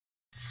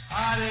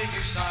Hare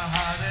Krishna,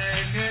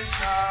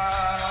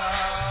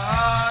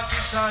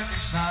 Krishna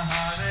Krishna,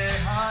 Hare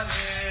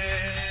Hare,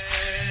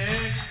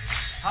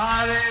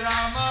 Hare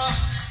Rama,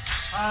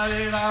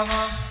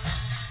 Rama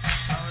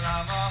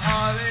Rama,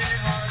 Hare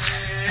Hare.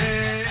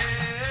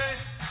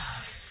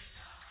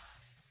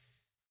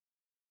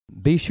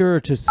 Be sure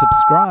to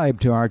subscribe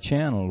to our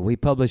channel. We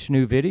publish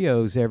new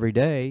videos every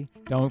day.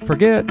 Don't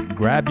forget,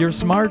 grab your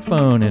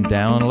smartphone and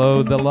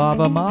download the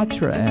Lava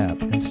Matra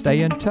app and stay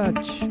in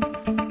touch.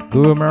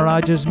 Guru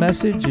Maharaj's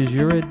message is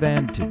your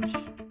advantage.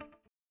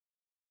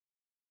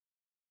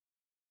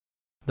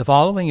 The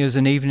following is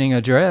an evening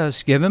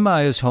address given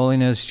by His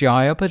Holiness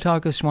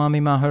Jayapataka Swami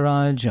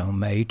Maharaj on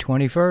May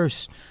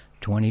 21st,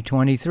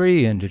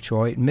 2023 in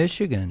Detroit,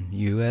 Michigan,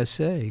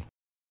 USA.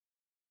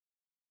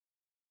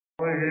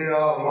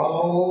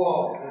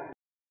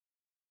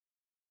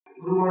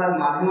 Guru Maharaj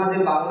মাঝে মাঝে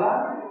Bangla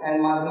and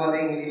মাঝে মাঝে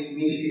English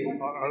মিশিয়ে.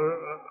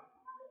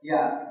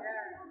 Yeah.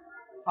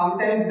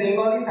 Sometimes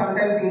Bengali,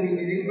 sometimes English.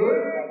 Is it good?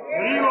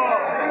 Very well.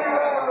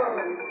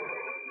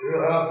 You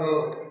have to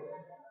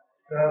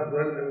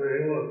translate into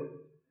English.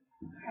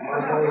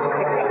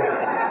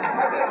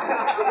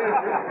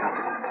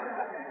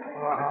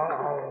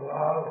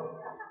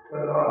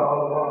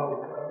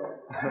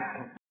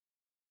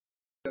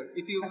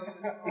 If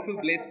you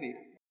bless me.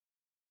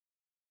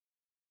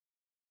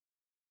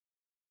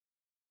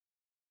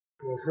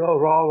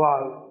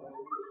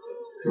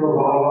 So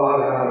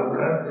Prabhupada has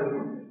mentioned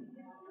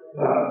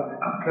that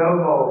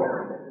temples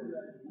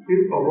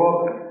keep a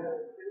book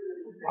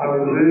on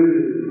the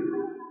deities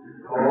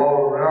of all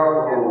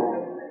miracles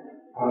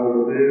on the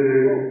deity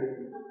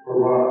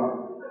Prabhupada.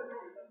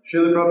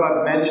 Srila Prabhupada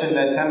mentioned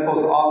that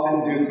temples often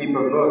do keep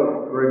a book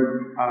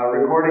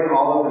recording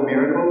all of the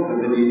miracles that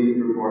the deities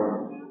performed.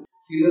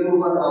 Srila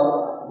Prabhupada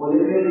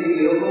বলেছেন যে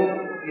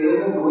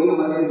এরকম বই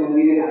আমাদের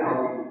মন্দিরে রাখা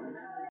উচিত.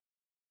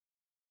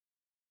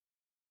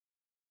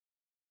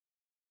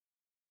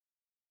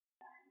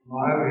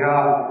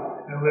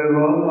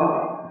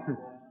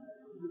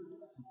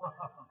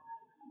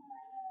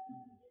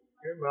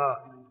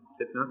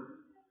 Kitna?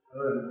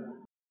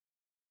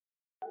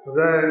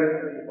 Today,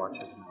 Watch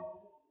his mouth.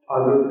 I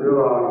just do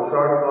a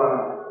short class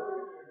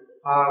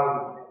on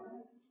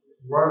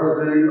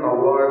mercy of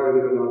Lord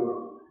Nityananda.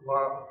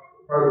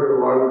 Mercy of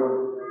Lord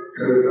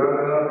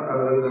Chaitanya and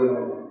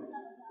Nityananda.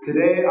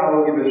 Today I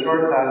will give a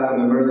short class on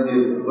the mercy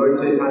of Lord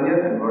Chaitanya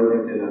and Lord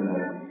Nityananda.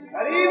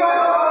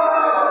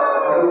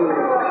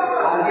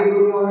 আজকে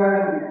গুরু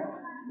মহারাজ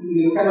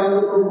নিত্যানন্দ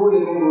প্রভু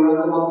এবং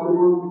গৌরাঙ্গ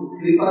মহাপ্রভু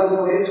কৃপার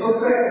উপরে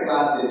ছোট্ট একটা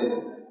class দেবেন.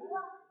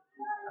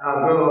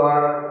 After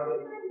Lord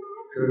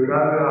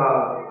Chaitanya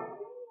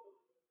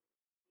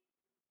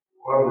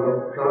was the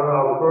son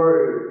of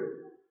Puri,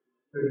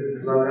 taking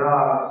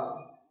sannyas,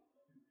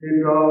 he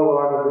told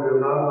Lord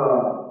Nityananda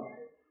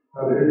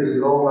that he should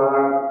go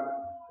back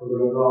to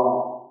Bengal.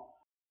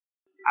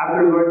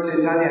 After Lord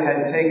Chaitanya had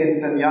taken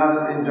sannyas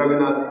in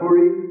Jagannath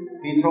Puri,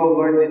 he told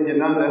Lord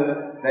Nityananda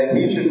that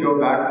he should go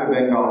back to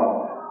Bengal.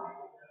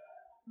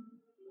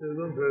 He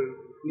didn't take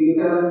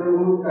Nityananda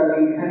প্রভু তার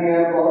দীক্ষা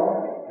নেওয়ার পর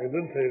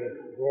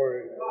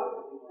Puri.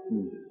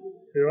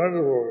 He went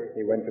to Puri.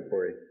 He went to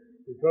Puri.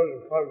 He took the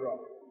Khadra.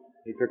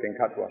 He took in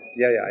Katwa.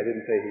 Yeah, I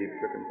didn't say he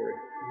took in Puri.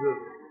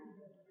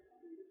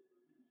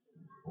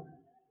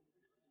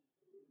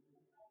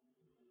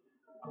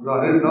 So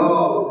he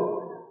told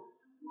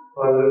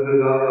Lord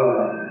Nityananda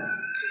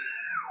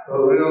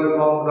that we don't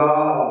come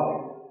down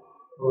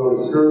to the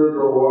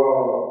spiritual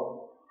world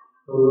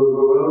to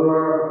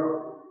deliver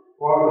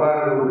what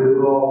kind of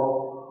people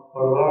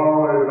are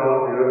normally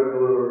don't get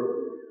delivered.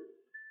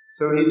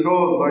 So he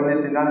told Lord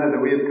Nityananda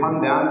that we have come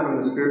down from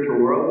the spiritual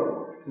world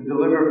to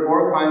deliver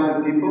 4 kinds of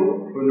people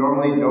who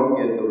normally don't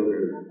get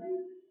delivered.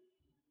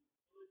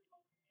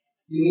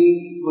 তিনি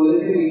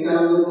বলেছেন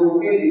নিত্যানন্দ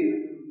প্রভুকে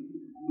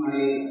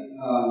মানে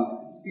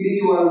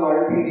spiritual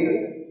world থেকে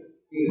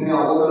এখানে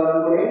অবতরণ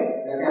করে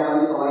যাতে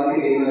আমাদের সবাইকে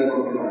ডেলিভার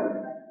করতে পারে,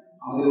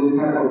 আমাদের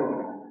উদ্ধার করতে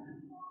পারে.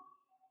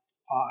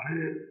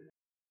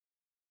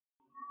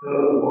 The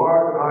war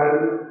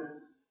time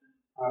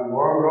and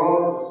war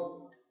goes,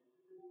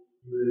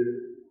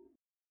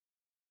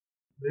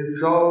 the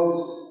souls,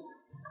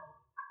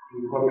 the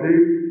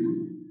fatigues,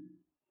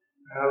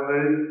 and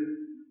the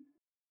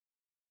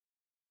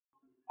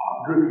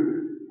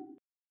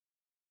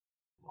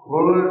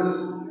bullets,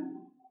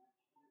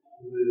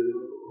 the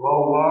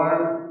low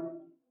line,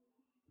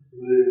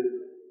 the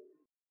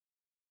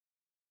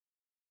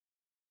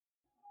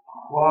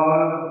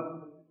fallen,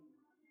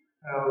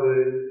 and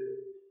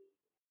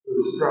the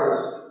stress.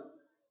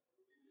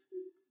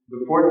 The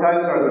 4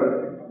 types are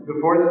the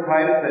 4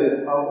 types that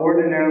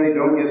ordinarily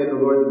don't get the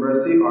Lord's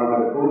mercy are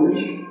the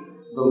foolish,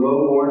 the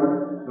lowborn,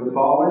 the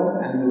fallen,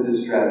 and the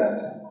distressed.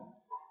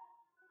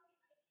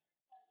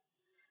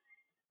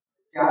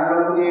 4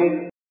 রকমের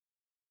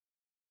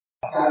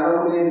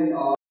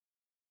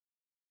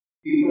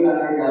people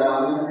আছে, যারা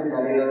মানুষ আছে,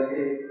 যাদের হচ্ছে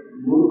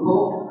মূর্খ,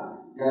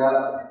 যারা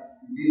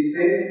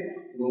distress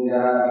এবং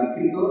যারা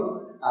বিক্ষিপ্ত,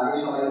 তাদের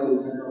সবাইকে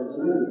উদ্ধার করার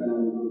জন্য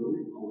নিত্যানন্দ প্রভু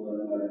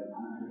অবতরণ করেন।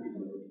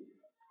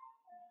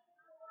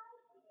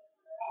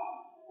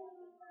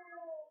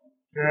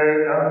 que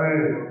a mí,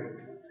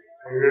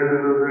 en el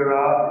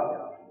lugar,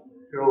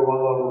 yo voy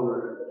a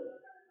volver.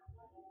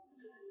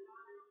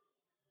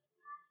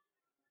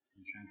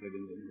 Translate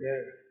into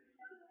English.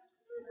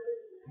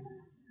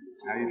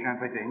 How do you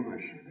translate to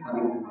English?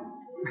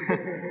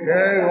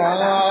 Que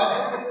van a,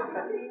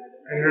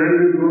 en el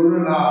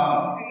lugar,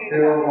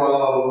 yo voy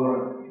a volver.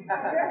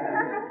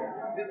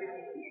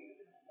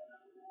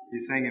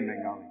 He's saying in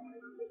Bengali.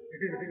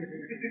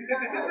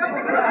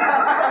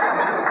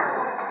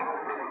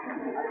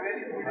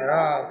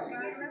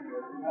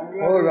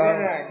 Who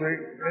doesn't speak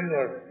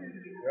English?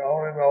 They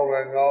only know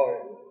Bengali.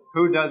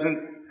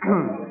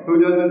 Who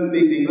doesn't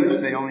speak English?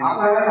 They only know.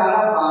 আপনারা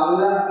তারা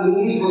Bangla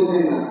English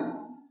বোঝেন না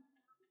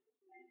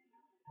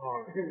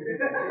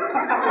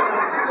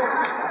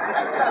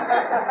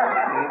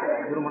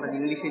গুরু মহারাজ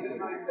ইংলিশেই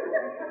চলে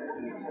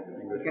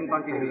You can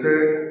continue. You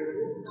see,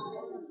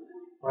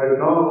 I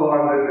know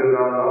what I did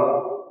on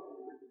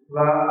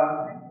that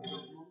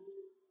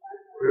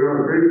we were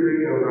preaching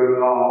in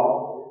Bengal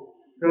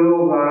till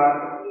that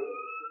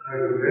I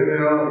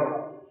continue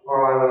or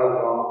I left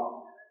off.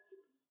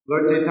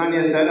 Lord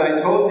Chaitanya said, I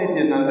told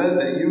Nityananda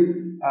that you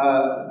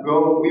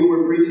we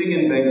were preaching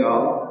in Bengal,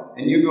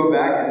 and you go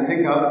back and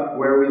pick up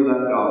where we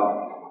left off.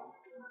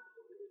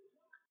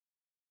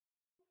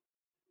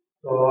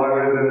 So I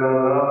didn't know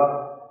that.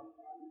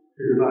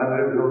 I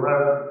didn't know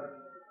that.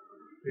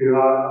 He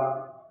got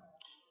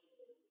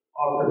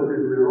up to 50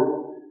 people.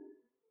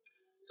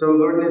 So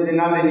Lord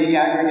Nityananda, he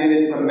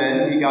aggregated some men.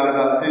 He got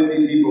about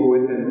 50 people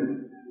with him.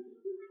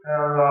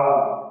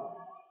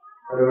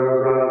 And they went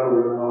back to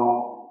Bengal.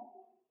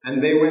 And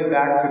they went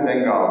back to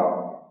Bengal.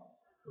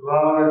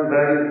 Now it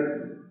takes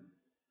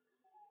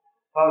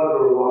us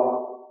a while.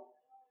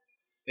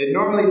 It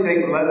normally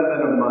takes less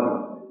than a month.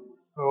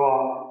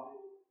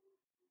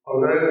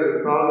 Okay,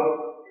 it's not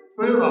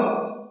 3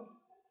 months.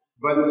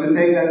 But to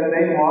take that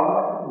same walk,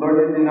 Lord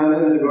Nityananda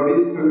and the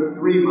devotees took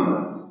 3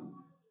 months.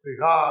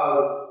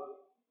 Because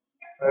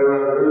they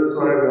went this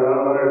way,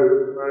 that way,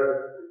 this way.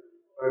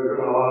 They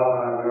took a lot of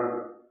time there.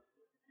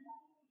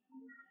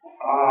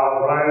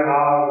 Right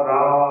now,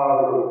 Rama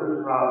to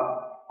Krishna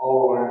all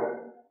the way.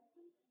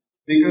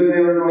 Because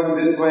they were going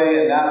this way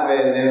and that way,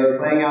 and they were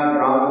playing out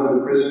dramas of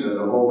Krishna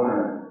the whole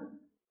time.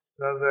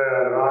 Then they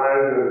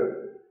arrived at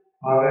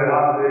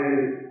Panihati.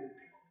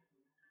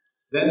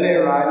 Then they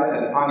arrived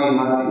at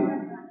Panihati.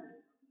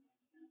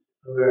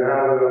 And they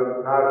had the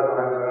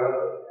pastime there.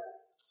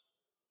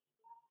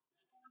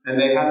 And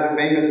they had the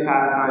famous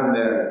pastime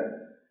there.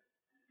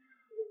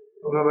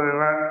 So then they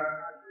went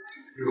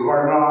to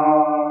Varnaha,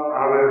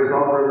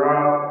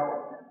 Saptagram.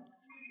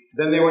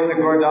 Then they went to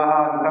Gordaha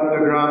and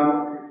Saptagram.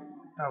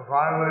 And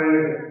finally,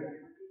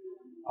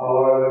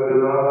 Lord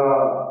Nityananda,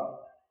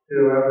 he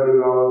went to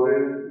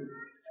Navadvip.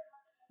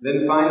 Then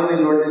finally,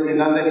 Lord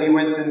Nityananda, he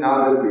went to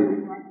Navadvip.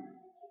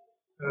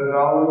 And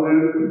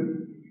Navadvip,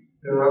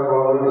 he met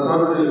Mother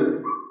Sachi.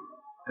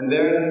 And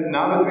there in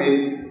Navadvip,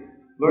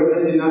 Lord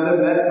Nityananda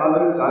met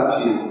Mother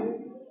Sachi.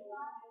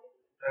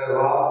 And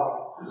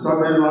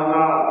Sachi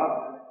Vana,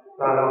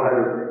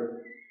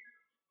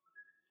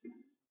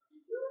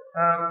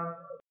 and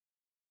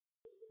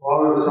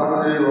Mother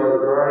Sachi was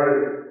very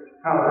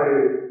happy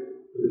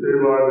to see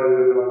Lord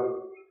Nityananda.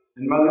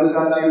 And Mother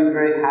Sachi was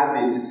very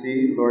happy to see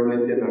Lord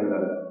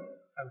Nityananda.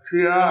 And she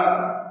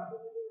asked,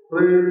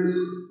 please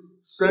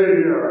stay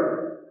here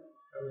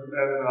in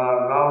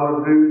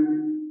Navadvip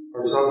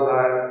for some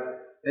time.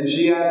 And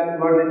she asked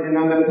Lord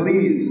Nityananda,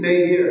 please stay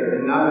here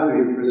in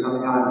Navadvip for some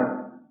time.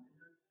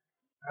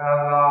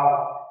 And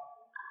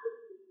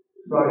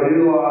so he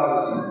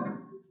was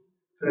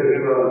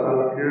taking a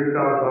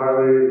Sankirtan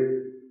party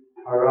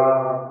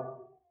around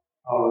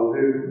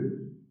Navadvip.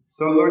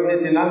 So Lord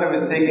Nityananda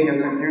was taking a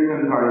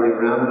Sankirtan party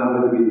around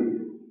Navadvip.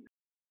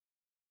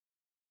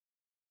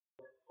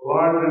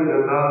 Lord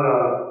Nityananda,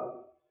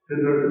 he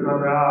took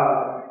sannyas.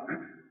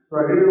 So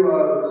he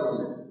was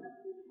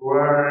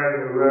wearing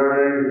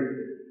very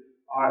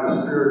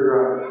austere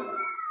dress.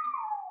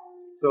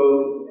 So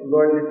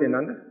Lord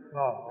Nityananda?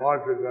 No, Lord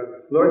Chaitanya.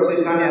 Lord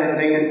Chaitanya had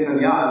taken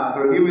sannyas, so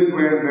he was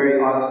wearing very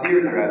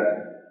austere dress.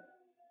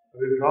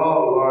 He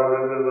told Lord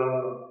Nityananda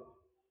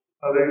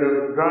that he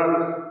could dress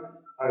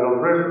like a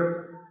prince.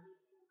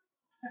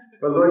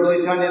 But Lord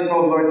Chaitanya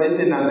told Lord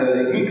Nityananda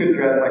that he could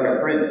dress like a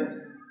prince.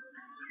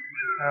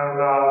 And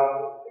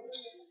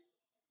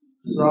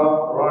so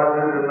Lord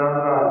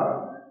Nityananda,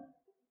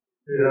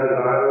 he had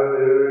diamond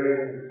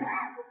earrings,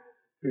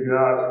 he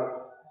had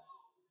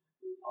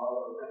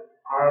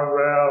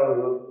armbands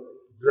with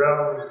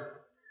gems.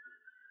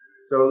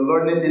 So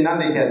Lord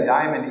Nityananda, he had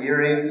diamond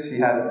earrings, he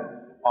had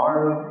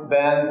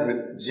armbands with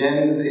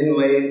gems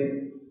inlaid.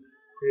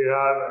 He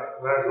had a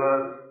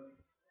necklace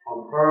of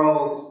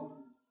pearls.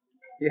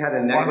 He had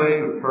a necklace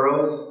of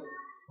pearls.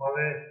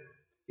 Money.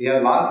 He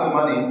had lots of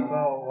money.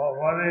 No,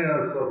 money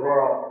is the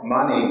pearl.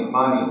 Money,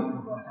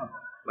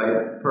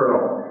 like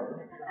pearl.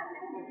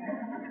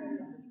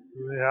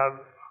 He had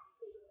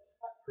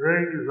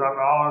rings on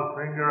all his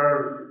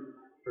fingers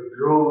with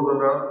jewels in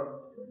them.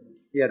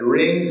 He had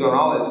rings on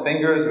all his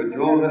fingers with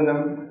jewels in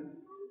them.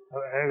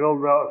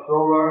 ankle bell,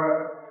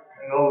 silver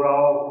ankle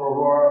bells for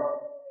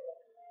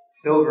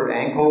Silver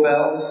ankle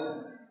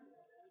bells.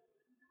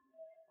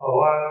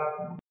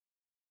 one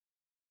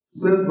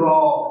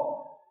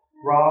simple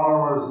Brahmin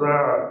was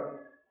there,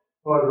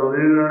 was the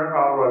leader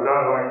of the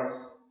Dacoits,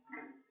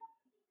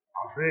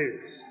 of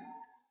thieves.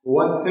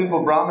 One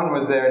simple Brahmin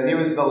was there, and he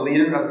was the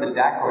leader of the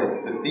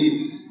dacoits, the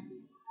thieves.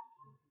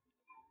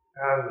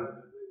 And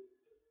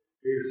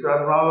he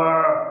said,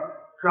 Mother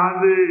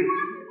Chandi,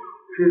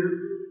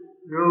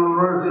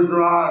 University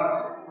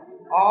Drive,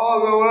 all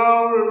the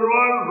world in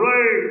one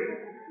place.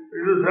 We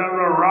just have to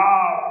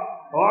rob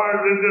Lord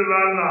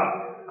Nityananda.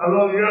 And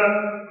they'll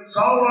get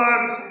so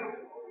much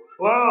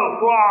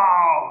wealth.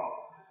 Wow!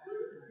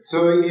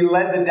 So he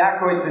led the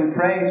dacoits in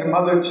praying to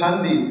Mother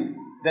Chandi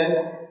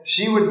that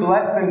she would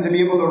bless them to be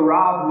able to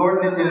rob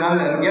Lord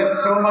Nityananda and get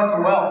so much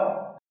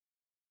wealth.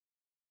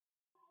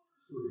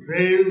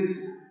 Thieves,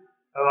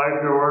 I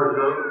like to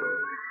worship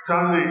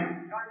Chandi.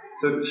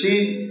 So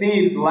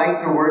thieves like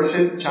to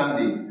worship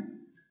Chandi.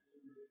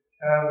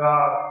 And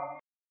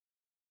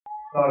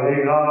so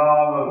he got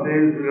all the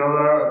thieves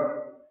together,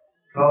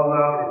 told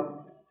them,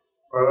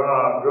 we're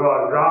going to do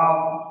a job,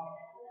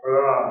 we're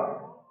going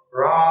to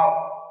rob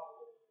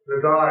the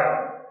diet.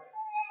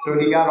 So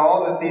he got all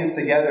the thieves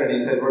together and he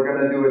said, we're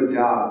going to do a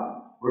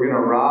job. We're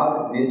going to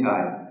rob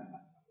Nitai.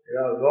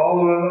 Yeah,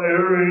 golden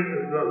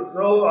earrings, the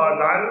silver,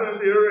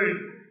 diamond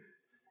earrings,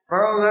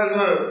 pearl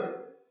necklace.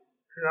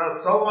 He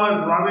has so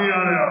much money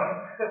on him.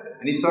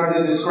 And he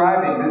started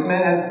describing, this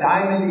man has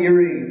diamond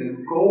earrings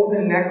and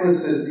golden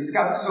necklaces. He's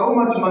got so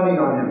much money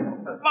on him.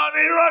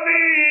 Money,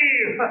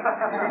 money!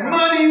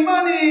 Money,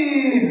 money!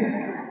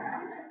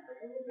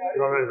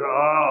 So they said,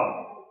 oh,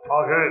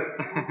 okay,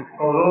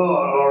 we'll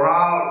go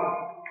around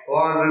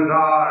Lord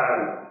Nitai.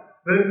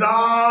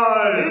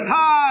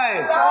 Nitai!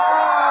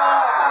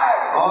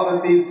 All the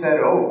thieves said,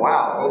 oh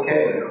wow,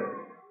 okay,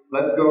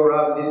 let's go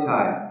rob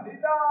Nitai.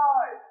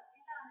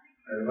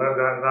 And went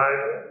that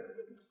night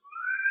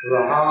to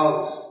the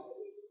house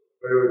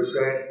where he was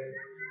staying.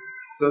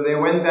 So they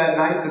went that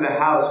night to the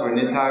house where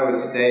Nitai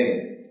was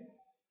staying.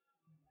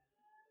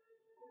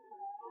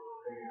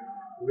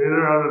 The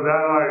leader of the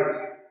Dacoits,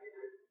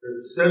 the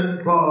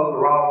simple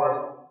Robert,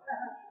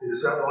 he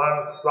sent one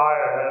spy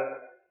ahead,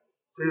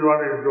 see what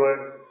he's doing.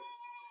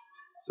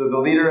 So the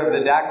leader of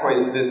the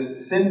dacoits,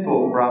 this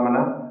sinful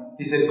Brahmana,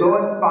 he said, go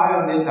and spy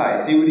on Nitai,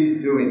 see what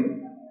he's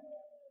doing.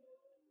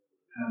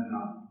 And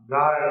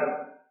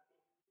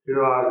he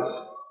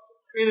was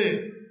eating.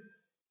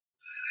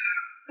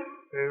 He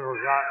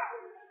forgot.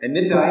 And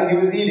Nitai, he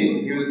was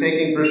eating, he was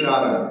taking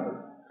prasadam.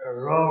 The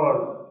room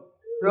was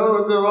filled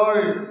with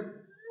devotees.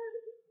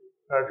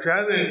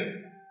 Chanting.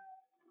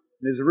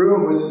 His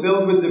room was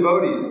filled with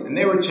devotees, and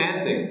they were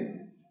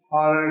chanting.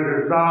 Hare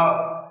Krishna,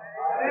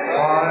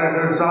 Hare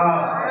Krishna,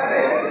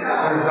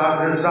 Krishna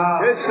Krishna,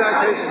 Krishna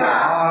Krishna,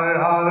 Hare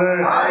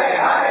Hare,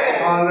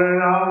 Hare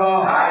Rama,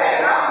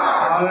 Hare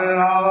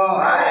Rama,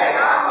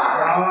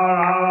 Rama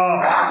Rama,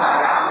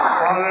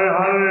 Hare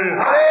Hare,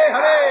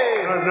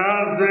 they're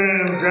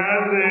dancing,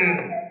 chanting.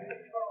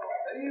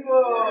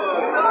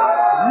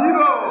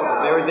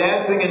 They were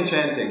dancing and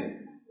chanting.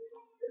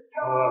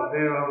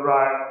 Feeling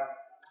right.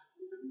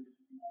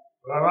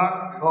 They're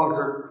not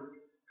cultured.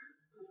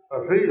 A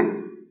thief.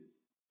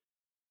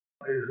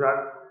 He's got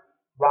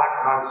black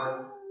culture.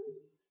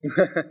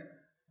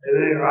 It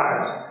ain't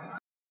right.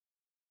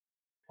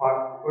 But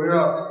we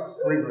don't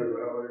sleep with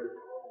them. We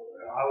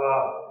have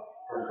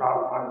a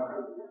South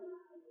country.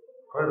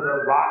 Because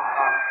they're black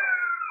culture.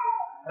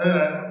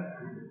 Anyway,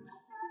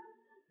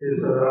 he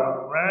said,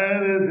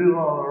 many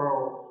people on the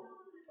road.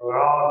 They're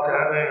all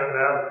chanting and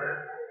dancing.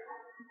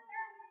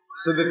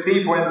 So the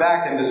thief went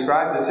back and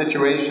described the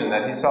situation,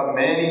 that he saw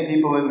many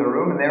people in the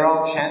room and they were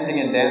all chanting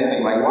and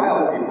dancing like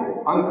wild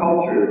people,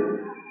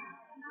 uncultured.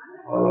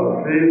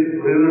 The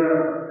thief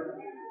leader,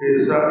 he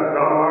said,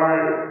 don't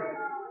worry,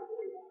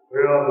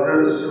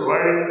 we'll just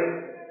wait,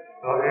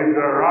 they'll eat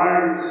their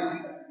rice,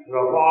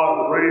 they'll fall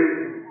asleep.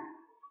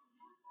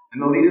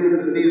 And the leader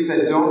of the thieves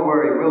said, don't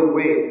worry, we'll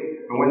wait.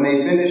 And when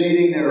they finish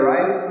eating their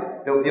rice,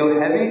 they'll feel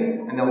heavy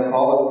and they'll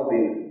fall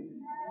asleep.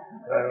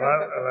 They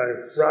went and they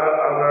sat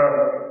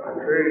under a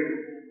tree.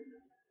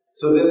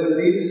 So then the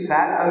thieves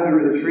sat under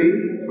a tree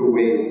to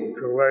wait.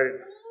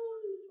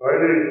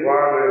 Waiting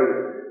for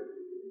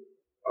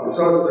the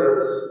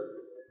associates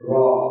to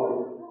fall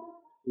asleep.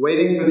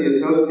 Waiting for the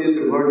associates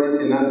of Lord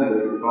Nityananda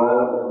to fall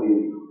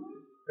asleep.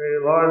 Hey,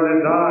 Lord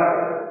Nitai,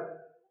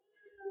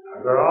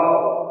 after all,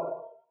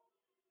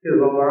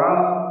 he's all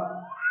around.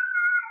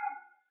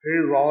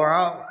 He's all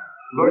around.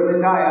 Lord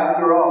Nitai,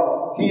 after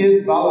all, he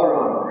is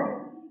Balaram.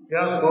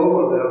 Can't fool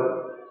with him.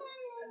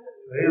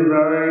 He's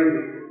very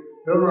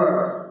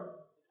humorous.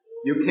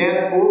 You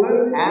can't fool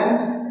him, and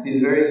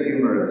he's very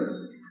humorous.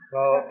 So,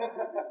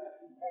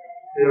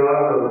 he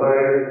wanted to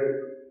play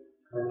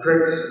some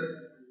tricks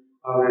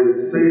on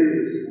these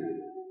thieves,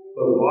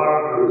 but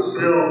wanted to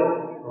steal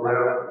from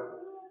him.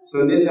 So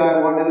Nitai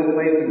wanted to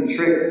play some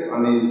tricks on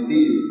these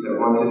thieves that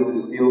wanted to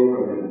steal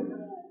from him.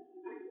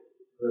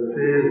 The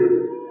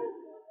thieves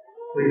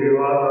thinking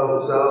about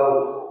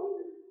themselves,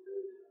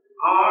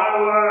 I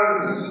will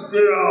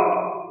steal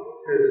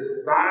his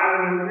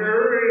diamond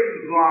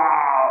earrings.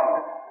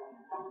 Wow!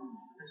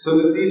 So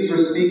the thieves were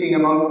speaking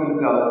amongst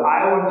themselves,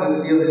 I want to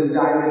steal his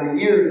diamond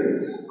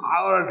earrings.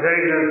 I want to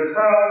take his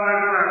pearl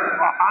necklace.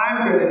 I'm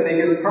going to take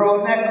his pearl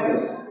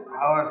necklace.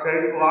 I want to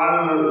take one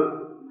of his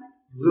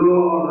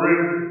jewel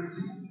rings.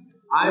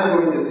 I'm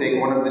going to take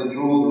one of the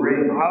jeweled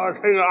rings. I want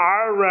to take the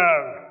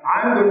armband.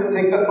 I'm going to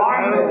take the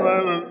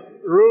armband.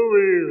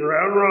 Rubies,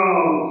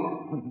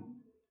 emeralds.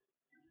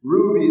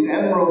 Rubies,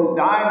 emeralds,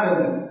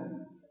 diamonds.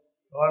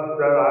 One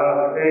said,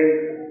 I'll take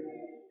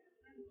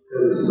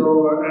his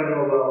silver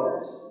ankle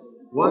bells.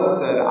 One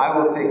said, I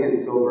will take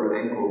his silver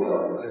ankle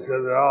bells. They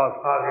said they're all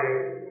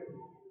talking.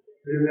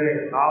 Do you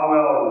think how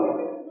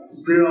will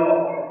steal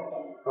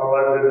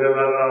collected in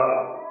another?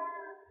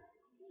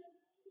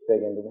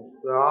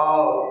 They're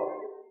all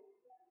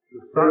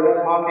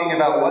They're talking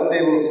about what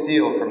they will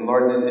steal from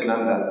Lord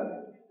Nityananda.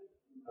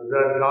 and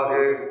then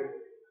talking.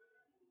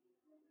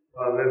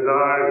 His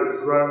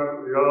eyes swept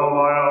yellow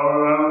light over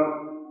them.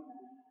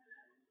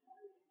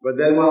 But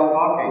then while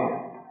talking,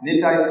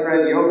 Nitai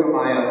spread Yoga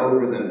Maya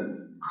over them.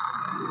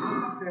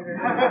 They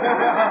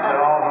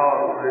all fell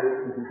asleep.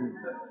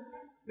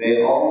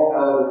 They all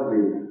fell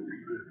asleep.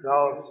 They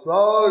fell so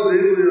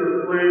deeply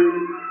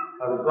asleep,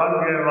 the sun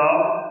came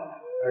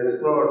up, they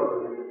still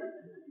asleep.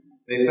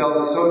 They fell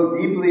so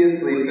deeply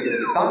asleep that the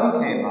sun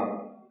came up,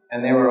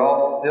 and they were all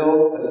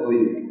still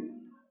asleep.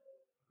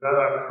 Then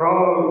the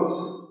crows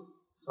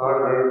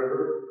started to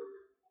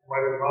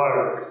make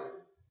noise.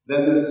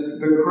 Then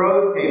the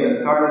crows came and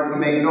started to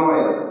make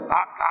noise.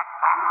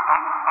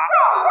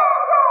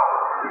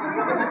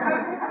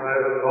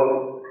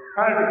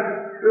 Hey,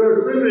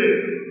 you're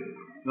sleeping.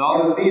 And all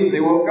the thieves,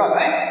 they woke up.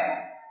 Hey,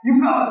 you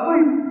fell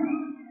asleep.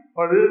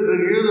 What do you think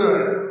you're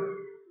doing?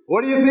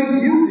 What do you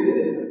think you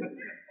did?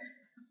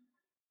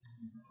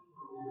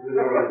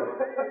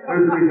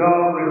 It's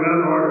because we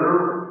didn't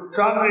worship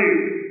Chandi.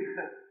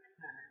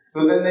 So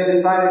then they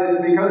decided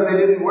it's because they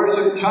didn't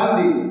worship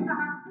Chandi.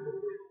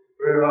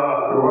 We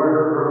to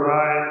worship her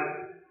night,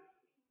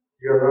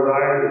 give her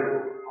nice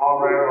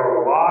offering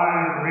of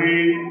wine,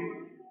 meat,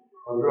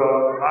 and do a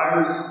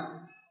nice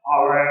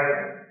offering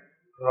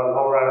of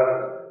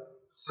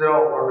still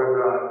for the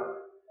God.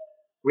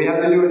 We have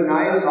to do a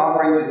nice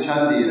offering to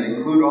Chandi and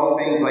include all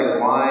things like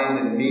wine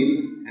and meat,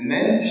 and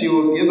then she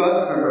will give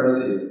us her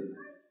mercy.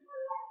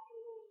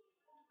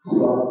 So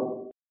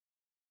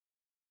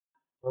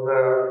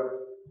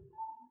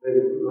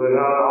they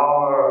had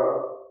all their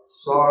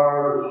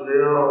swords,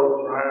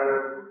 shields,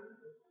 tridents,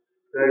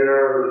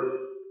 daggers.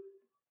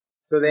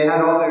 So they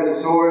had all their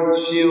swords,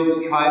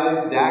 shields,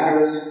 tridents,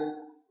 daggers.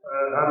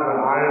 And had to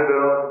hide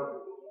them.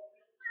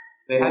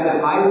 They had to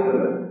hide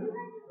them.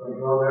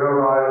 Until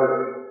nearby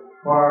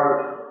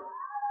forest.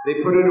 They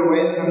put it away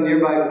in some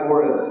nearby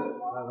forest.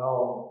 And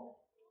home.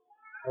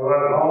 They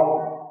went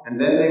home. And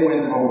then they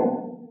went home.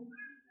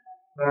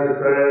 Next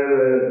day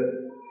they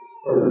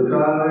was a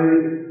Chandi.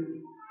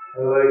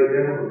 And they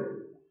came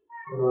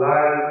from the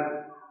night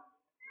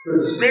to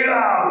steal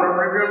from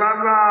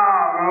Nityananda.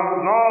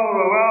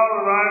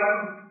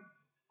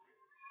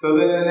 So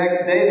then the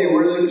next day they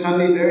worshipped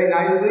Chandi very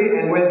nicely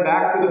and went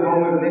back to the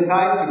home of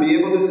Nitai to be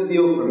able to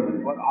steal from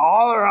him. But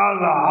all around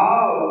the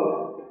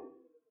house,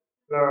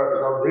 there are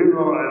some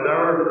people I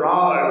never saw,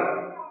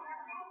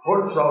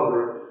 foot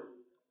soldiers.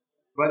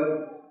 But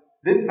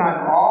this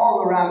time,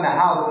 all around the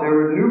house, there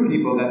were new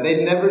people that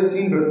they'd never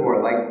seen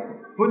before,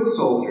 like foot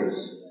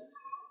soldiers.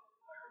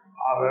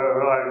 They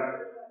were like,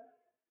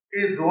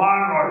 each one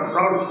was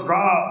so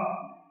strong,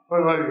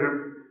 but like you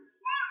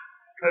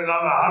take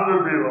on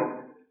 100 people.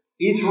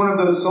 Each one of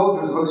those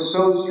soldiers looked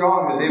so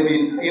strong that they'd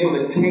be able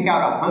to take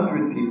out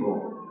 100 people.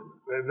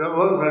 They didn't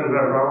look like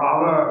they're from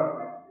other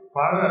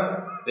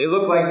planets. They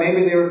looked like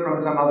maybe they were from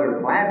some other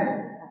planet.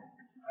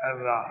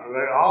 And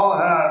they all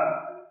had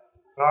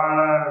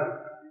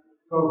garlands,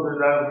 tulsi,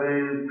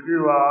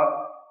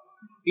 kiva.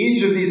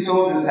 Each of these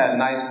soldiers had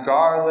nice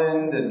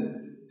garland and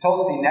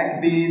tulsi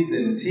neck beads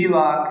and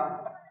tilak.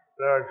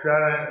 They were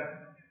chanting,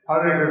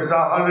 Hare Krishna,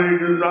 Hare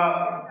Krishna.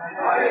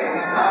 Hare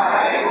Krishna,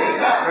 Hare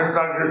Krishna.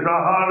 Krishna Krishna,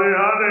 Hare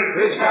Hare.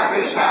 Krishna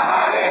Krishna,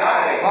 Hare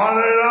Hare.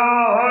 Hare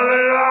Ram,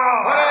 Hare Ram.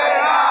 Hare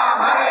Ram,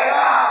 Hare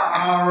Ram.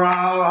 Ram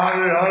Ram,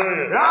 Hare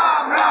Hare.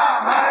 Ram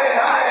Ram, Hare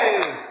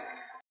Hare.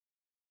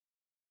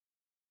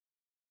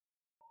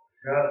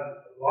 Yeah,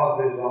 lots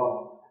of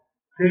songs.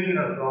 King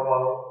of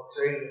someone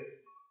sing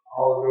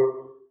all good.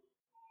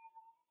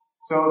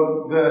 So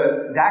the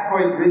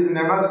dacoits reason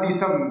there must be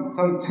some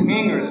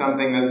king or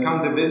something that's come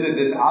to visit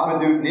this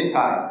Avadut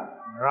Nitai.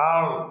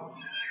 Around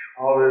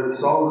all these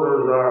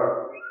soldiers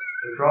are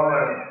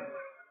patrolling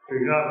to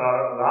get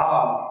the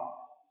Ram.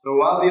 So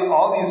while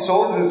all these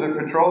soldiers are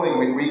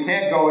patrolling, we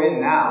can't go in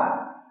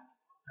now.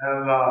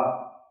 And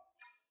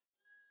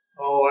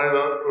wait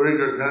a week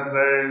or 10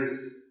 days,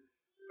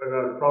 and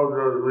the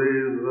soldiers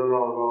leave, they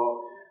don't go.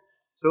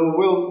 So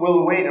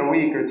we'll wait a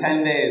week or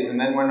 10 days, and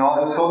then when all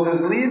the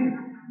soldiers leave,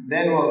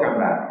 then we'll come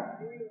back.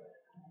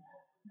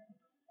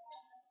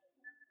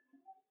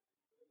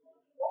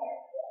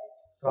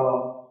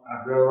 So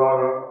after about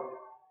a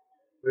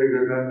week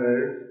or 10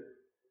 days,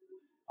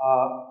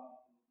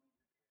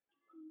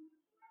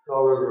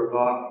 soldiers were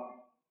gone.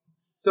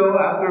 So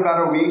after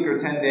about a week or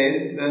 10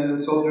 days, then the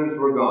soldiers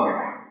were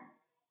gone.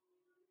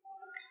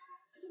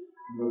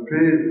 The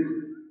thieves,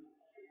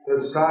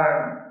 this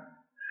time,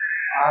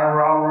 armed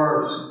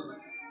robbers,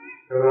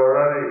 they were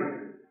ready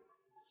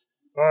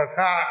to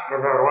attack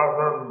with their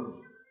weapons.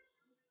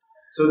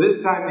 So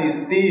this time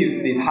these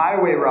thieves, these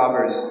highway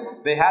robbers,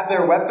 they had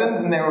their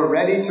weapons and they were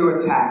ready to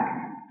attack.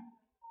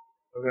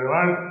 But they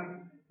went,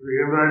 it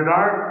became very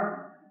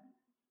dark.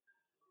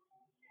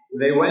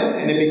 They went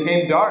and it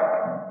became dark.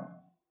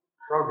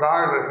 So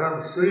dark they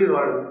couldn't see,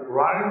 like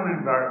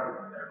blinding darkness.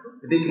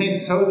 It became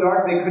so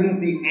dark they couldn't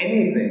see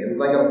anything. It was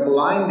like a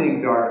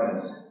blinding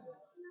darkness.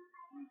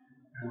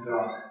 And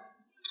the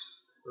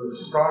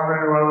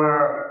stormy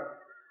weather,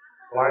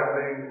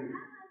 lightning,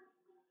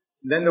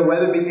 Then the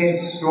weather became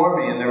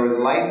stormy and there was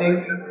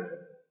lightning.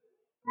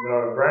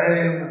 the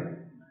rain,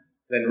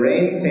 Then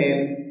rain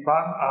came. then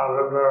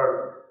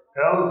the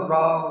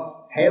hailstorms,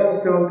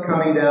 Hailstones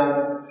coming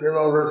down.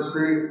 Shila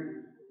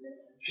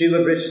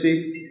Vrishti,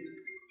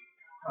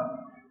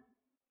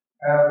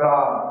 and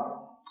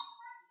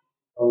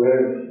they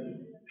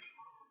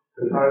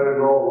decided to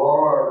go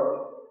forward,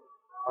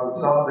 and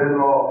some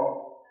people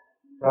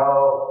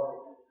fell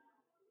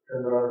in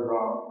the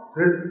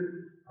pit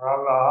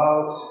around the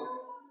house,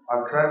 a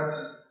trench,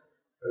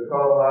 they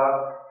call that.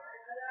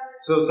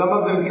 So some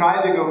of them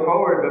tried to go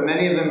forward, but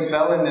many of them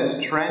fell in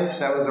this trench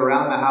that was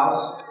around the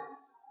house.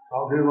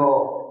 Some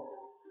people,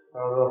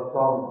 there's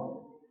some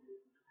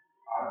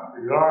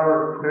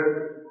garbage pit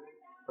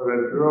where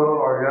they threw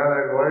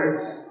organic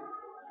waste,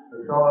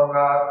 they fell in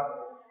that.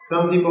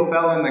 Some people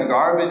fell in the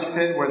garbage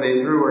pit where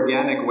they threw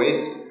organic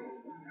waste.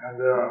 And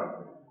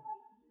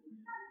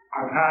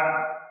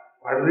attacked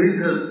by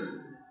leeches.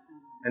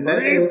 And then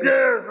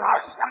Leeches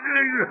are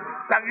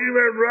sucking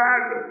their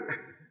blood.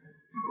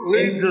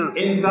 Leeches.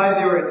 Inside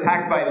they were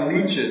attacked by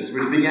leeches,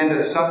 which began to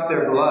suck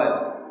their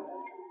blood.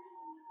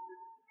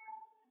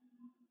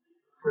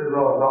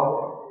 People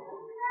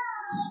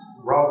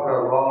broke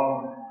their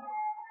bones.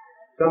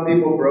 Some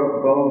people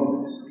broke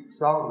bones.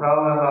 Some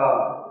fell in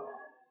a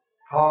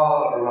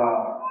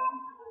canal.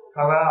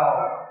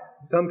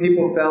 Some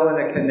people fell in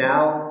a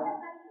canal.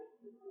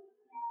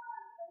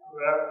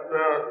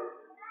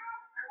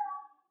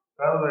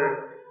 Then the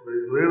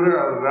leader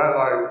of the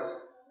Deadites,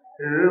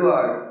 he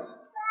realized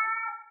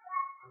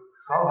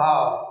somehow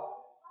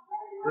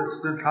this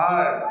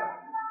Nitai,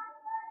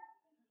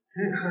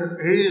 he's the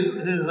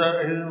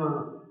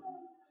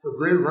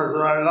supreme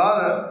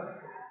personality.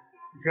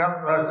 You can't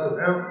mess with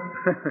him.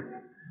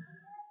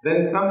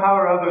 Then somehow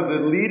or other,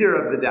 the leader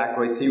of the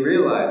dacoits, he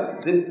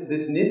realized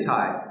this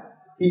Nitai,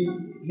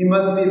 he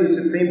must be the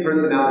supreme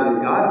personality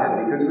of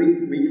Godhead because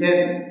we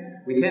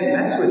can't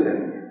mess with him.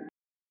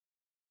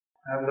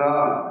 And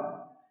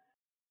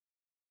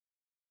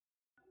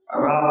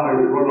around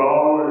we put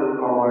all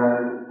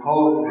our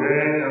whole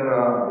gang and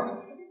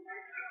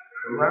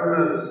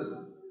tremendous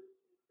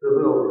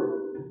difficulty.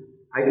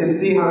 I can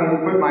see how he's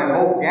put my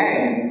whole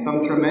gang in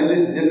some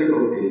tremendous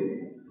difficulty.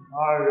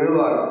 I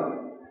realized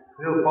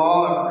he'll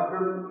fall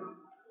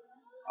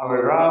on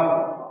the ground,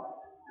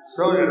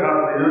 so you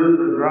have to use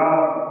the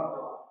ground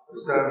to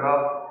stand up.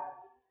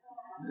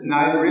 And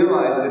I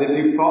realized that if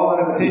you fall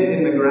in a pit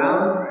in the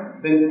ground,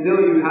 then still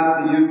you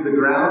have to use the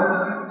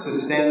ground to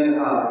stand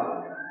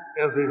up.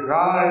 If you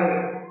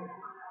try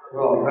to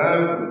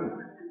offend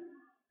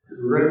the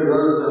great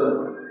person,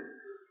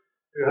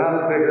 you have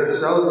to take a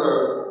shelter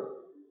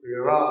to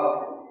give up.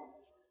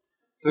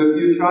 So if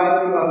you try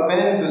to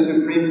offend the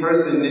Supreme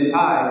Person,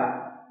 Nitai,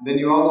 then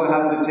you also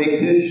have to take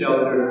his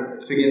shelter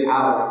to get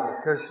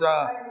out.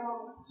 Krishna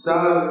said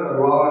in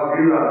Bhagavad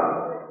Gita,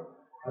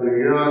 and he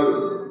gives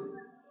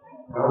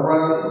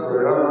reverence,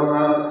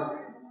 forgetfulness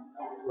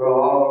to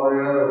all the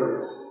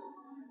enemies,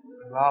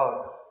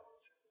 knowledge.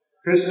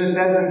 Krishna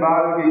says in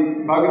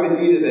Bhagavad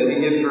Gita that he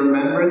gives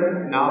remembrance,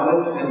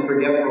 knowledge, and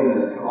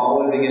forgetfulness to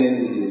all living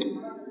entities.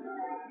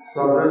 So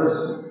this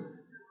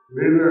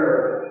leader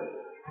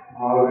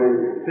of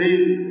the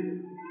thief,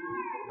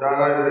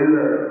 Dalai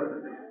leader,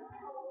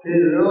 he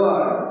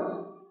realized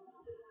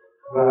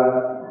that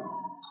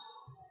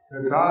the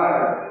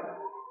time,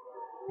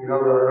 the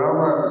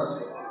remembrance,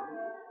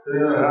 he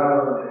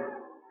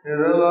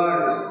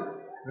realized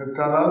that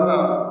Nityananda,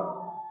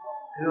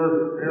 he was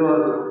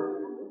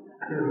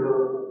the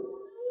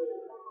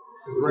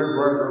supreme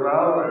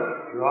personality,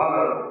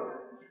 God.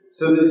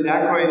 So this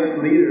dacoit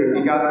leader,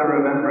 he got the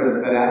remembrance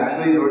that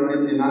actually Lord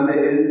Nityananda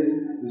is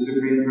the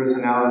Supreme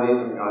Personality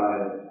of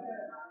Godhead.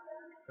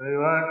 And he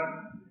went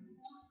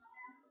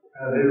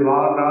and he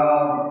bowed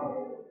down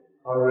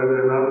on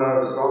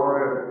Nityananda's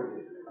story.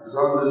 And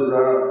so this,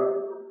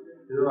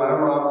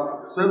 I'm a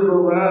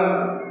simple man,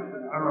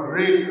 I'm a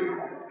thief.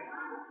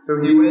 So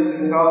he went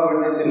and saw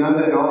Lord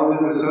Nityananda and all of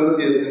his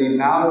associates, and he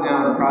bowed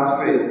down,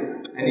 prostrate,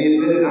 and he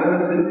admitted, I'm a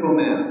sinful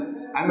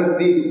man, I'm a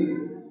thief.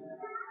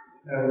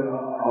 And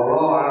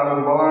although I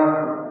was born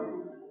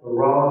the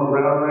Brahmin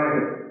family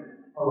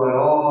of my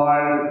whole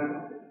life.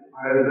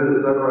 I had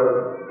just separate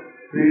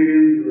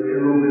thieves and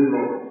evil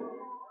people.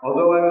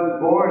 Although I was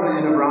born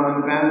in a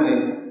Brahmin family,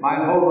 my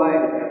whole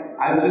life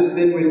I've just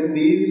been with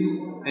thieves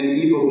and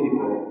evil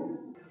people.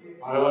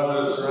 I want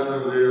to surrender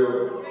to you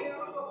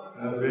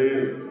and be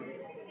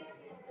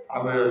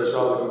under your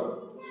shelter.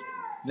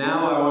 Now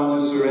I want to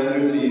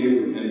surrender to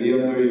you and be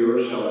under your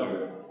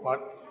shelter. But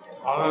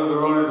other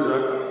devotees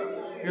said,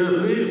 you're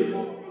a thief.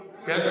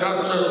 Can't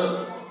trust him.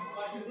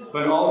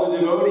 But all the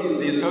devotees,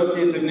 the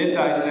associates of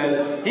Nittai, said,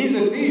 he's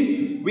a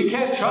thief. We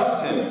can't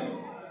trust him.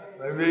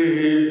 Maybe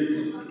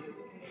he's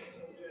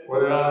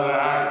without an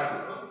act.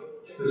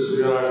 This is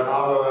your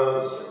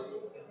confidence.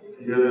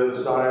 You get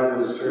inside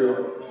the steal.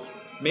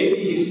 Maybe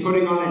he's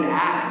putting on an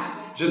act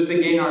just to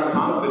gain our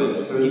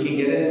confidence so he can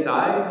get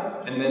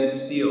inside and then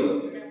steal.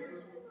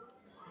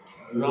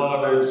 You know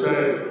what they say?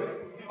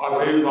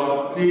 Ati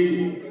bhakti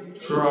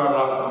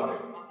suranakam.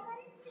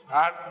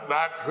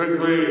 That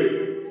quickly,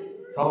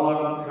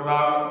 someone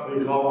cannot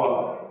become a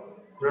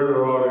good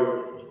devotee.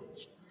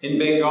 In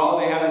Bengal,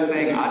 they have a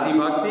saying, Adi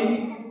Bhakti.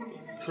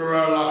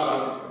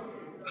 Suranakam.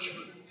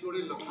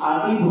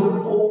 আদি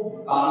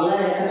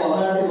বাংলায় একটা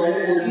কথা আছে বলে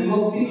অতি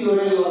ভক্তি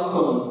চোরের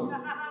লক্ষণ।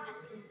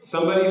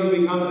 Somebody who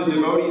becomes a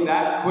devotee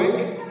that quick,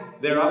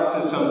 they're up to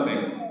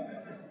something.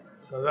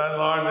 So then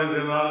Lord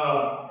Nityananda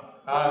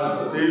asked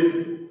the thief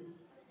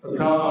to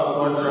tell us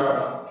what your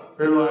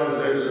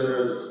realization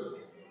is.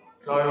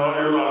 Tell me what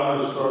you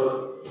understood.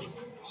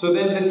 So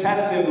then to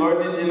test him, Lord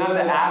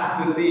Nityananda asked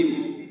the thief,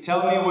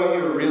 tell me what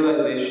your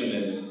realization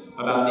is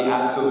about the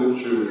absolute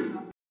truth.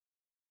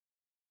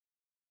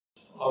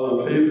 Of the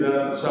thief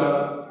then said,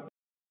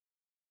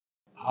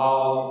 how,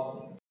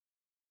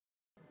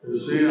 you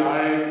see,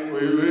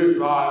 we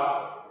thought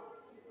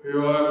we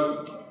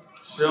would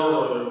steal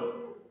from you.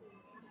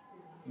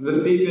 The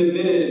thief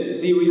admitted,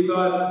 see, we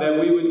thought that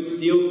we would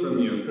steal from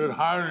you. We would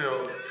harm you.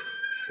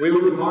 We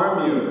would harm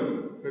you.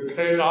 We'd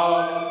take out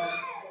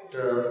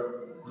your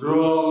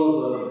jewels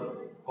and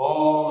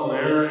gold and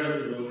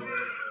earrings.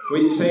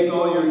 We'd take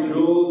all your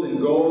jewels and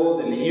gold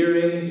and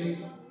earrings.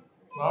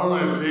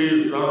 Normally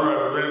thieves never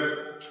admit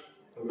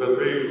that they're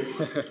thieves.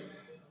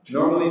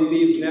 Normally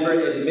thieves never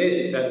admit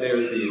that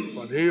they're thieves.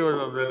 But he was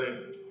admitting.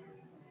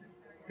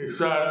 He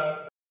said,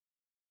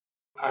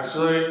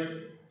 actually,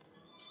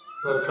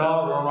 the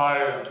account for my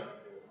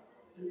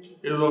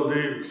evil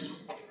deeds,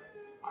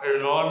 I've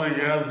gone to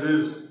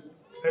Ganges,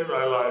 saved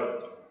my life.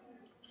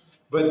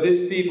 But this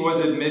thief was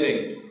admitting.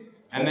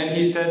 And then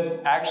he said,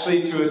 actually,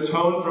 to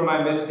atone for my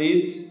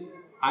misdeeds,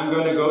 I'm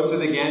going to go to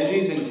the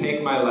Ganges and take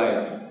my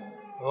life.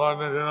 Lord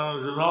Nityananda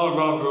said, no,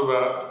 don't do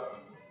that.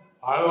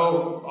 I will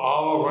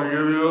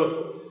forgive you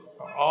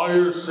all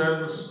your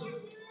sins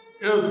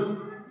if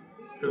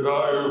you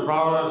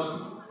promise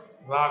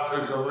not to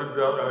commit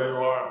them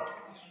anymore.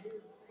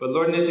 But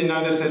Lord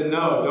Nityananda said,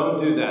 no, don't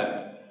do that.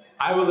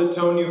 I will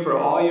atone you for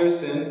all your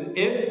sins,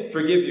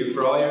 forgive you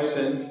for all your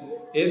sins,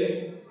 if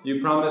you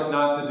promise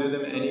not to do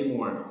them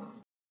anymore.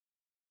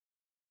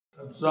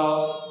 And so,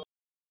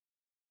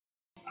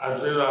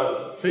 after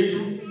that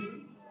thief,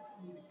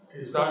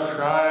 he started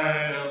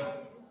crying, and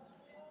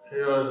he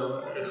was in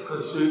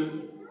ecstasy.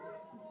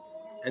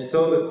 And so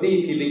the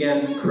thief, he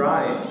began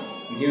crying,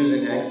 and he was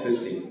in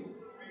ecstasy.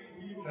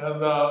 And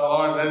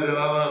Lord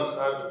Nityananda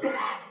said,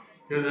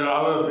 get the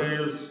other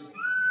thieves,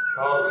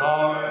 they'll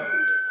come,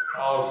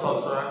 also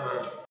surrender.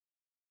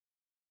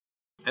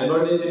 And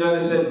Lord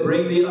Nityananda said,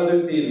 bring the other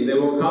thieves, they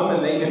will come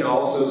and they can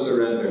also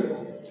surrender.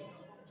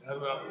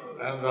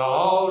 And the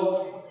whole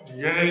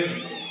gang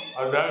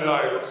of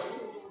Dagoites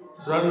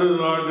surrendered to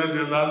Lord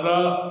Nityananda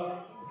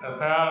and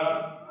had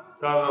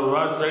got the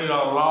blessing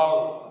of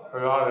love for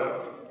God.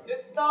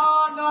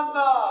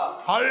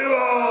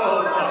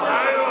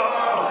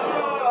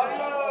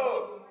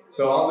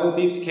 So all the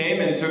thieves came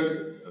and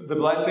took the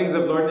blessings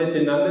of Lord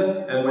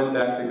Nityananda and went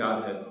back to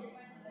Godhead.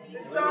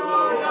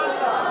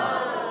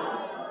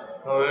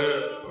 So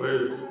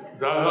with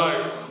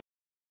Dagoites,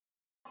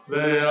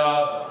 they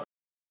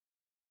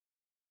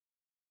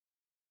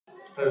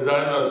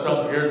joined the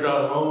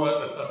Sankirtan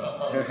movement.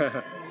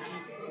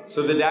 So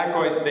the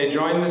dacoits, they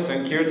joined the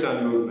Sankirtan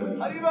movement.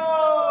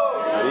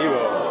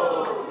 Haribo!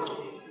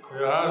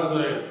 You asked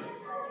me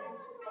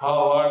how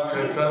Lord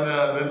Chaitanya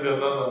and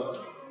Nityananda,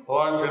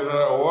 Lord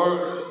Chaitanya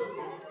works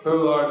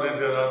through Lord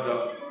Nityananda.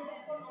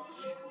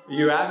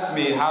 You asked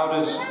me, how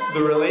does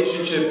the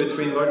relationship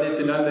between Lord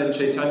Nityananda and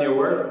Chaitanya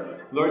work?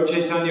 Lord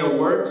Chaitanya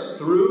works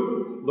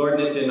through Lord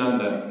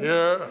Nityananda.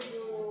 Here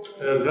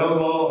in the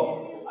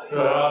temple, you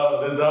have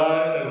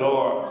Nittai and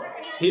Gaur.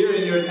 Here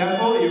in your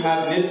temple, you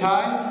have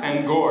Nittai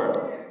and Gaur.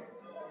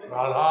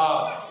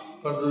 Radha,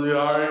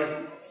 Kunjabihari,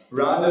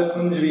 Radha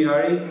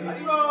Kunjabihari,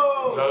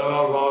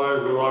 Jagannath, Baladev,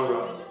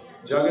 Subhadra.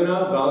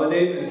 Jagannath,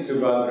 Baladev, and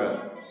Subhadra.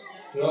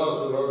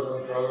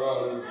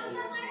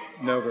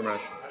 No,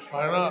 Grimraj.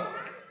 Why not?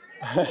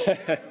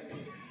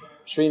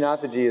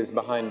 Srinathji is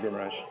behind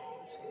Grimraj.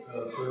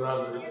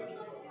 Srinathji.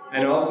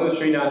 And also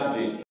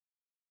Srinathji.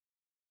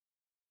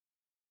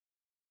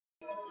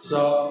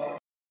 So,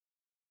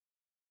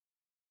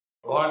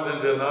 Lord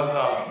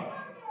Nityananda,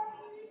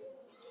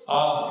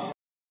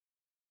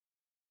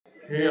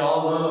 he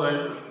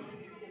also,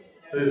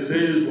 the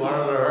thieves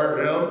wanted to hurt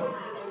him.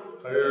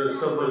 They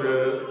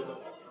reciprocated.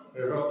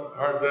 They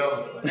hurt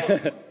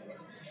them.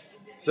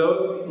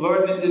 So,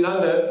 Lord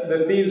Nityananda,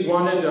 the thieves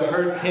wanted to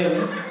hurt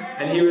him,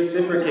 and he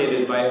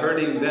reciprocated by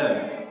hurting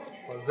them.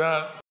 But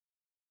then,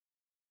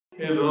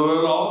 he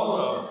delivered all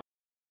of them.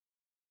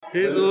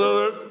 He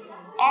delivered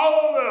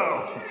all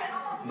of them.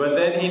 But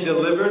then he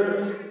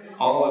delivered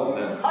all of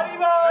them.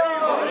 Nitai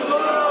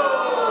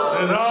Gauranga!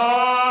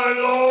 Nitai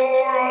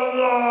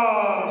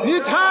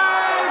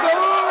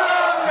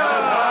Gauranga!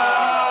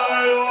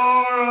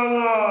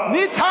 Nitai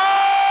Nitai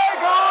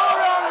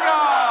Gauranga!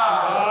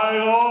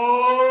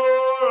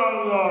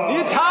 Gauranga!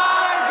 Nitai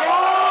Nitai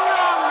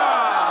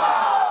Gauranga!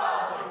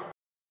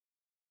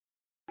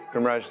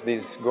 Gurmaraj,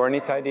 these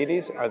Gaur-Nitai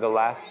deities are the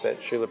last that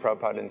Srila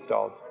Prabhupada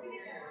installed.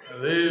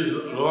 These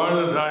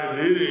Gaur-Nitai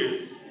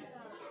deities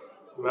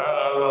that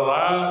are the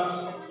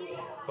last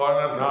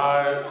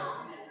Gaur-Nitais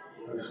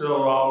that Srila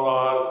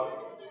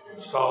Prabhupada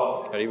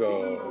installed.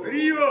 Haribo.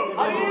 These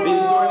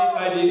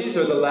Gaur-Nitai deities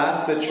are the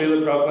last that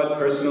Srila Prabhupada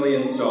personally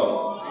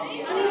installed.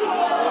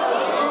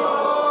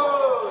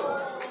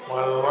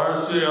 By the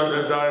mercy of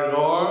Nitai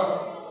Gaur,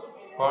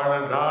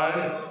 Gaur-Nitai,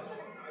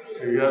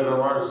 you get the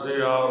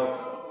mercy of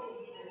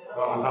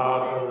Radha.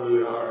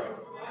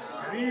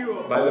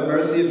 By the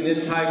mercy of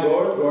Nitai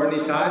Gaur,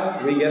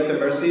 Gaur-Nitai, we get the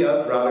mercy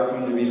of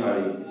Radha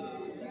Vihari.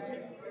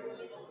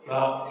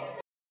 Now,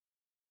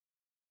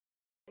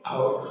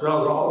 Srila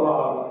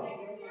Prabhupada,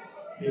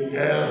 he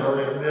came from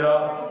India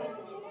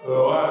to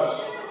the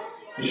west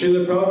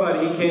Srila Prabhupada,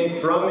 he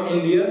came from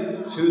India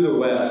to the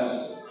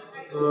west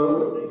to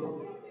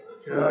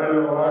carry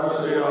the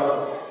mercy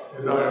of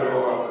Nitai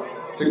Gaur,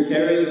 to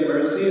carry the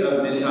mercy of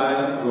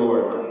Nitai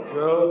Gaur,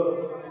 to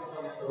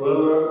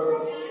deliver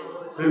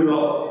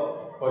people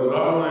who would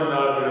normally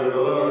not get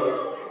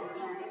delivered.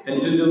 and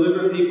to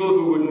deliver people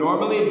who would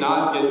normally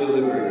not get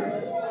delivered.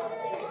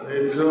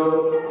 These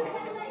two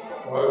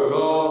were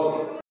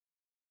called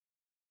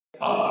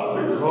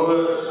the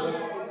foolish,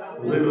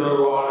 leave their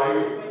body,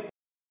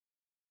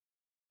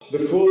 The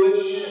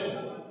foolish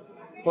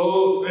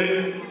who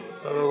think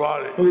of the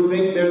body. who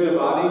think they're the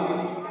body.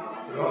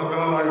 You don't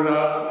know like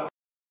that.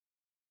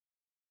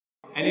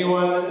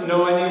 Anyone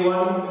know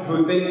anyone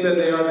who thinks that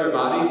they are their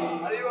body?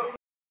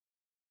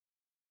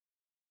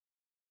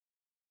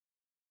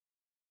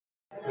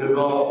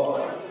 People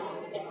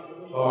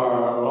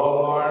are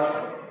low-born,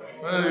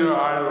 many are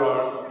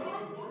high-born,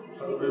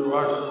 but we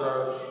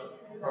Westerners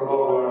are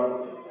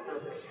low-born.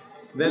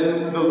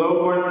 Then the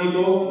low-born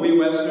people, we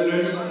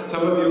Westerners,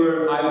 some of you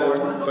are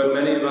high-born, but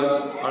many of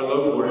us are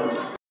low-born.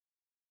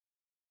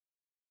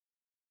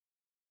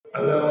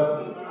 And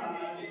then,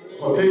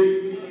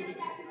 motifs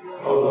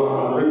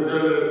of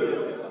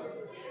addicted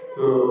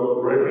to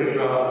breaking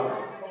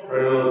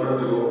regular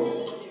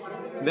principles.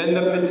 Then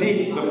the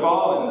petites, the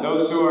fallen,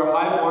 those who are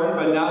high-born,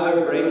 but now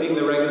they're breaking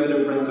the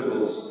regulative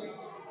principles.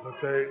 Who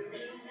take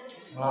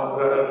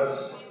non-veg,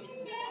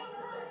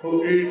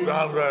 who eat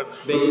non-veg.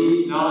 They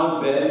eat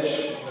non-veg,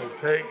 They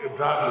take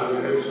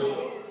intoxication.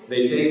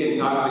 they take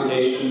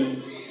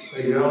intoxication,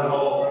 They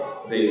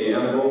gamble. they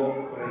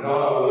gamble, They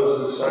have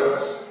illicit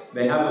sex.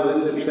 they have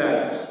illicit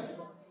sex.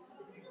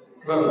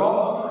 They're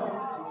fallen.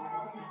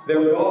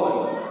 They're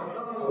fallen.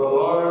 The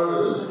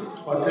Lord is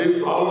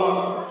Patit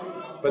Pava.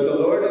 But the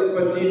Lord is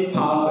Patit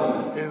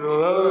Pavan. He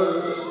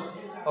delivers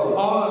a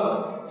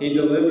fallen. He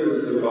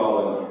delivers the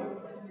fallen.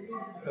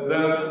 And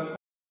then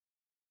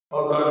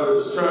those are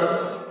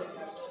distressed.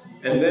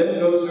 And then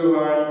those who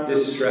are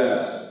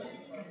distressed.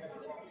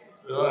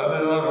 You know,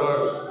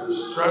 anyone who is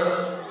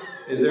distressed,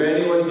 Is there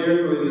anyone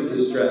here who is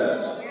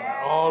distressed?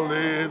 old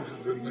age,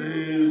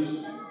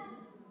 disease,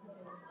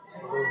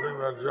 losing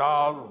their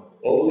job,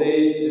 Old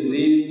age,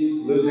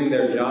 disease, losing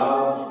their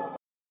job.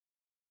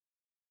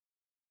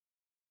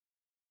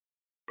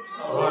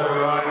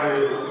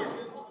 varieties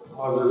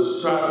of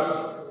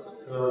distress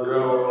in the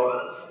material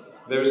world.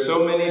 There's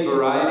so many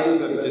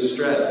varieties of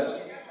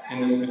distress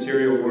in this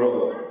material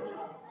world.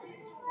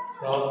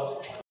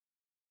 So,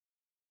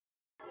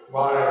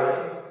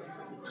 by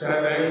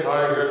chanting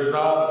Hare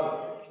Krishna,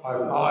 by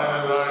calling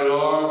in Hare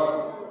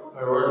Lord,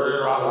 by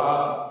worshiping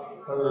Radha,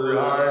 under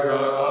the Hare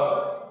Krishna,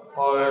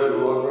 Hare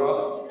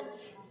Subhadra.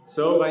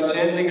 So by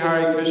chanting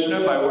Hare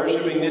Krishna, by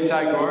worshipping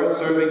Nitai Gaur,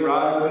 serving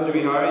Radha Kunja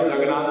Vihari,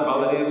 Jagannath,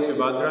 Baladev,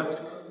 Subhadra,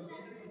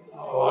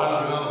 One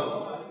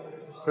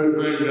can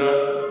quickly get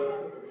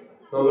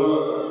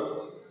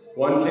delivered.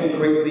 one can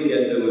quickly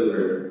get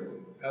delivered.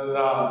 And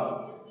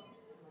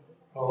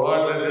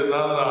Lord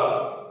Nityananda,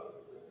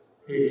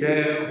 he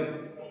came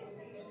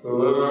to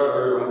deliver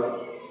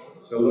everyone.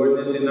 So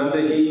Lord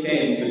Nityananda, he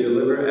came to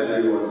deliver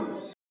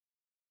everyone.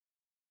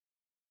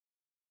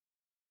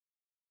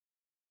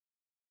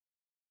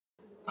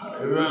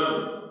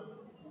 Even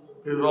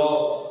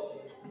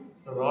people,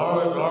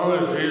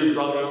 normally thieves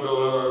don't get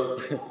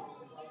delivered.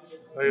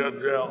 They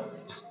get jail.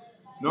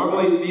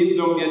 Normally thieves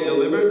don't get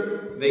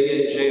delivered, they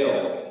get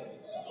jail.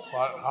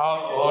 but how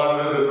Lord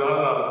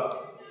Nityananda,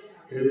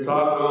 he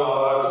taught them a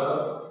lesson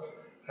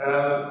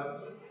and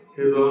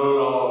he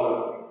delivered all of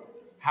it.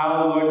 How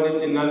Lord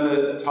Nityananda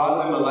taught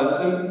them a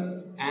lesson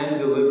and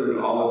delivered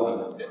all of them.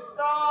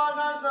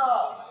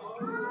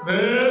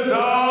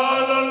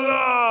 Nityananda!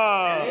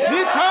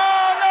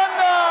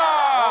 Nityananda!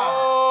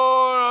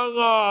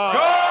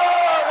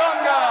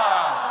 Gauranga!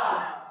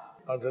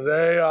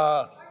 Today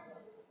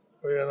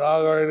we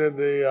inaugurated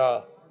the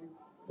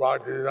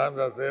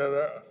Bhaktivedanta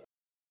Theater.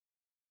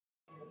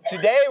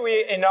 Today we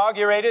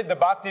inaugurated the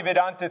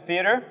Bhaktivedanta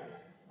Theater.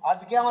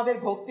 আজকে আমাদের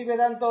ভক্তি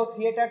বেদান্ত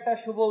থিয়েটারটা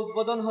শুভ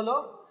উদ্বোধন হলো।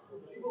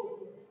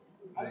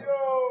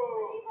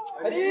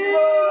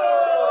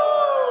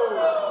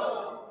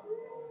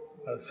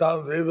 And some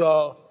people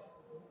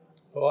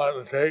who want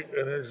to take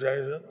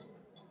initiation.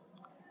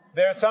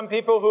 There are some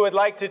people who would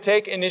like to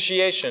take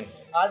initiation.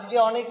 আজকে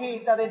অনেকেই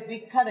তাদের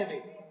দীক্ষা নেবে।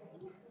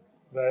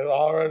 They've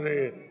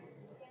already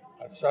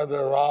said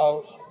their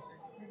vows.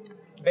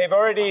 They've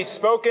already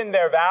spoken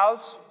their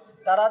vows.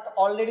 তারা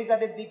অলরেডি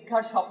তাদের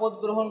দীক্ষার শপথ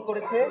গ্রহণ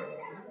করেছে।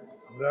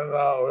 Then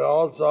we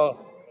also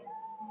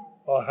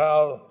will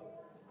have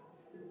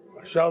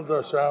a shelter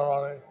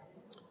ceremony.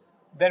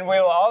 Then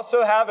we'll also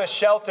have a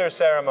shelter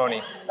ceremony.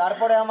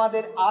 তারপরে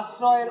আমাদের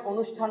আশ্রয়ের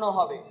অনুষ্ঠানও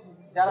হবে,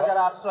 যারা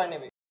যারা আশ্রয়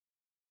নেবে।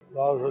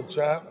 Those who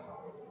chant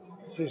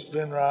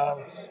 16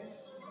 rounds,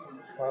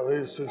 or at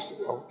least 6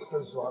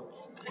 months.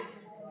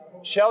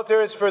 Shelter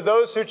is for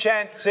those who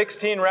chant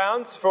 16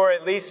 rounds for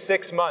at least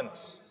 6 months.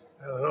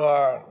 And who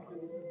are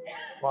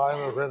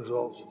following the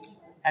principles.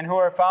 And who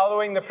are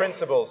following the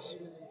principles.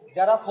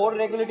 যারা 4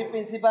 regulatory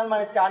principal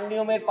মানে 4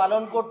 নিয়মের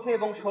পালন করছে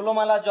এবং 16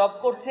 মালা জপ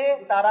করছে,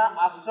 তারা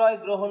আশ্রয়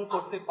গ্রহণ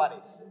করতে পারে।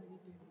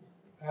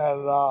 And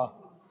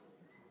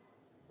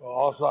we'll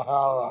also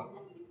have a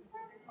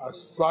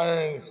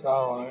aspiring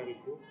ceremony.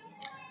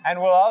 And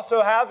we'll also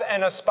have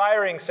an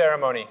aspiring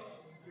ceremony.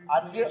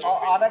 আজকে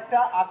আরেকটা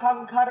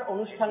আকাঙ্ক্ষার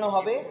অনুষ্ঠানও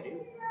হবে।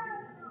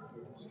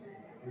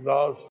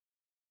 Those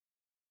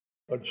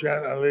who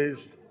chant at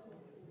least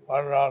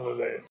 1 round a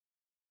day.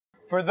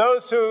 For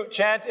those who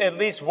chant at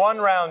least 1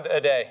 round a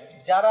day.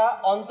 যারা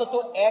অন্তত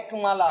 1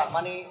 মালা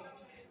মানে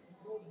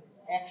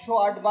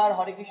 108 বার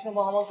হরে কৃষ্ণ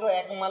মহামন্ত্র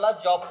 1 মালা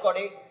জপ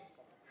করে।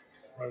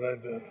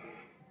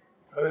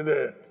 Every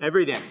day.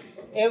 Every day.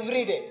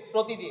 Everyday,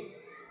 প্রতিদিন।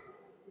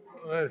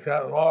 They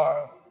chant more,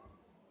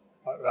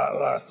 but not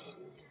less.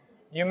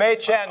 You may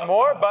chant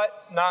more, but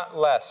not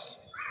less.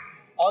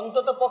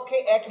 অন্তত পক্ষে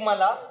 1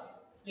 মালা,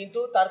 কিন্তু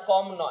তার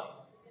কম নয়।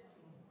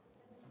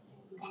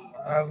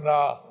 And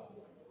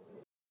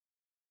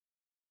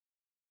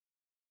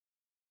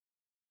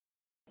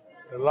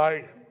they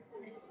like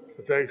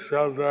to take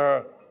shelter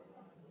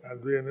and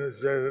be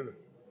initiated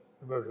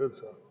in the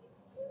future.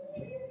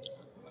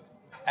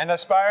 And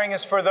aspiring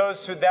is for those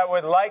that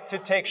would like to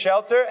take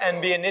shelter and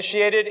be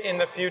initiated in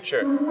the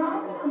future.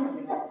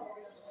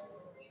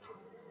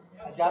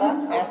 যারা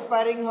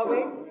aspiring হবে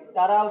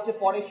তারা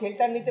পরে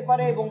shelter নিতে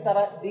পারে এবং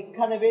তারা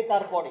দীক্ষা নেবে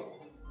তারপরে।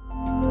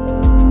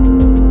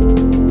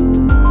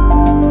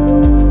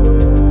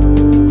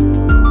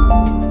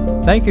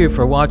 Thank you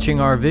for watching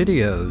our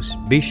videos.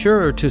 Be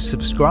sure to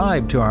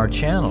subscribe to our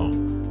channel.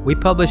 We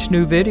publish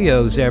new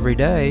videos every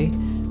day,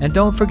 and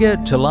don't forget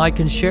to like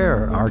and share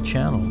our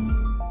channel.